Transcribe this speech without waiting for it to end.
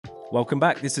Welcome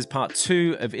back. This is part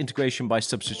 2 of integration by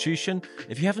substitution.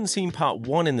 If you haven't seen part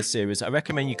 1 in the series, I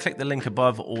recommend you click the link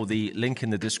above or the link in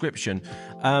the description.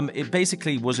 It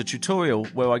basically was a tutorial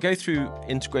where I go through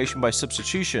integration by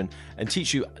substitution and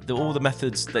teach you all the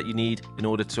methods that you need in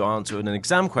order to answer an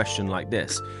exam question like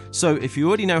this. So if you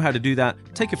already know how to do that,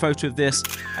 take a photo of this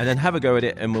and then have a go at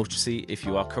it and we'll see if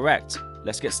you are correct.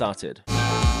 Let's get started.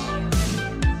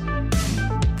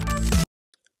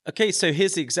 Okay, so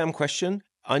here's the exam question.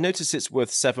 I notice it's worth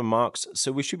 7 marks,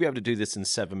 so we should be able to do this in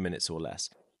 7 minutes or less.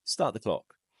 Start the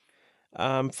clock.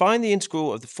 Find the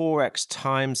integral of the 4x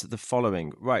times the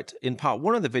following. Right, in part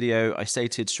 1 of the video, I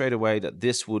stated straight away that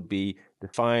this would be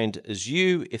defined as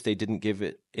u if they didn't give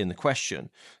it in the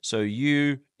question. So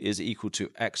u is equal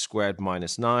to x squared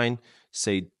minus 9.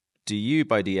 Say du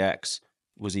by dx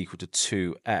was equal to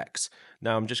 2x.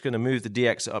 Now I'm just going to move the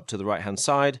dx up to the right-hand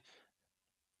side.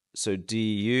 So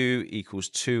du equals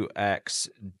 2x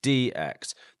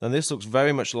dx. Now this looks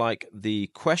very much like the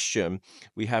question.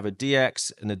 We have a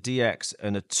dx and a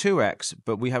 2x,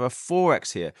 but we have a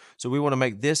 4x here. So we want to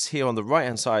make this here on the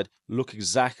right-hand side look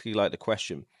exactly like the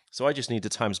question. So I just need to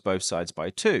times both sides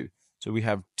by 2. So we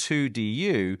have 2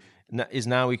 du and that is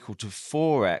now equal to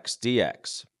 4x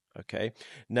dx. Okay,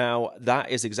 now that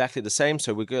is exactly the same,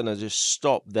 so we're going to just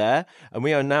stop there, and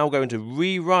we are now going to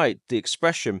rewrite the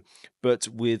expression, but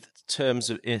with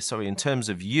in terms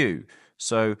of u.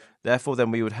 So therefore,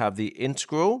 then we would have the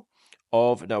integral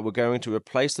of, now we're going to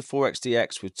replace the 4x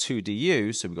dx with 2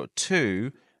 du, so we've got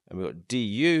 2, and we've got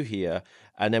du here,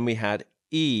 and then we had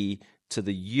e to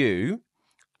the u,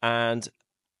 and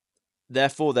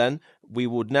therefore then we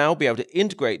would now be able to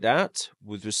integrate that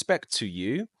with respect to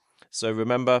u. So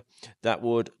remember that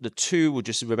the 2 would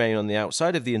just remain on the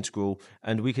outside of the integral,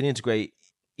 and we can integrate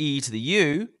e to the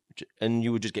u, and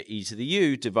you would just get e to the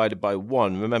u divided by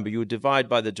 1. Remember, you would divide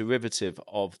by the derivative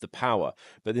of the power,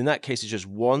 but in that case it's just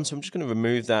 1, so I'm just going to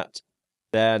remove that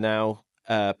there now,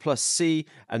 plus c,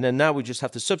 and then now we just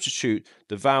have to substitute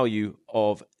the value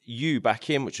of u back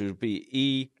in, which would be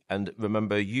e, and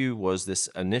remember u was this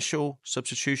initial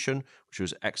substitution, which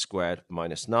was x squared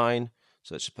minus 9,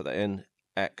 so let's just put that in.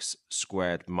 X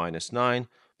squared minus 9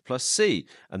 plus c,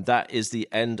 and that is the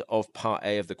end of part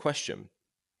A of the question.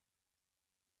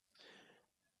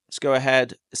 Let's go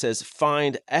ahead. It says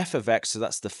find f of x, so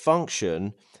that's the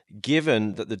function,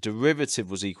 given that the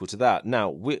derivative was equal to that. Now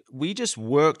we just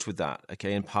worked with that,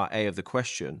 okay, in part A of the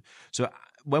question. So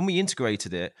when we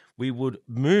integrated it, we would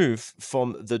move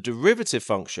from the derivative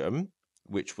function,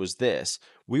 which was this,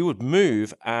 we would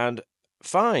move and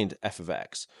find f of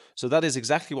x. So that is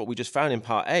exactly what we just found in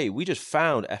part A. We just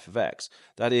found f of x.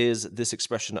 That is this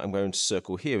expression that I'm going to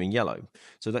circle here in yellow.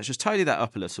 So let's just tidy that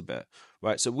up a little bit.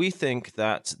 Right, so we think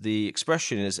that the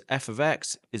expression is f of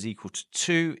x is equal to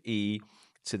 2e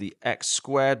to the x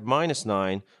squared minus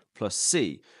 9 plus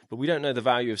c. But we don't know the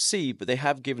value of c, but they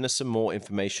have given us some more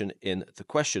information in the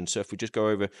question. So if we just go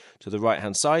over to the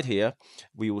right-hand side here,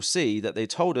 we will see that they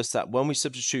told us that when we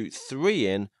substitute 3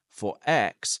 in for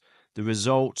x, the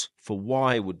result for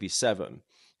y would be 7.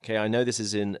 Okay, I know this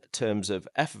is in terms of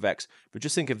f of x, but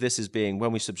just think of this as being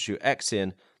when we substitute x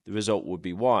in, the result would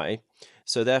be y.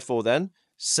 So therefore then,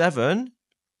 7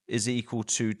 is equal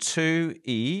to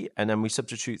 2e, and then we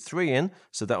substitute 3 in,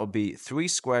 so that would be 3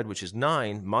 squared, which is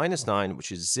 9, minus 9,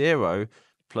 which is 0,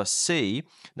 plus c.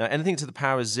 Now anything to the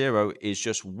power of 0 is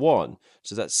just 1.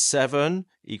 So that's 7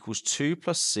 equals 2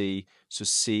 plus c, so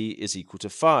c is equal to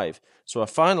 5. So our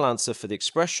final answer for the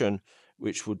expression,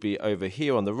 which would be over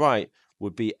here on the right,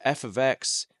 would be f of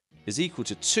x is equal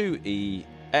to 2e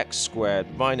x squared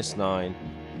minus 9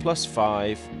 plus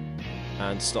 5,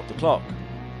 and stop the clock.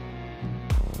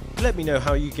 Let me know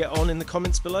how you get on in the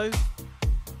comments below.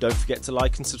 Don't forget to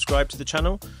like and subscribe to the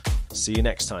channel. See you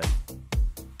next time.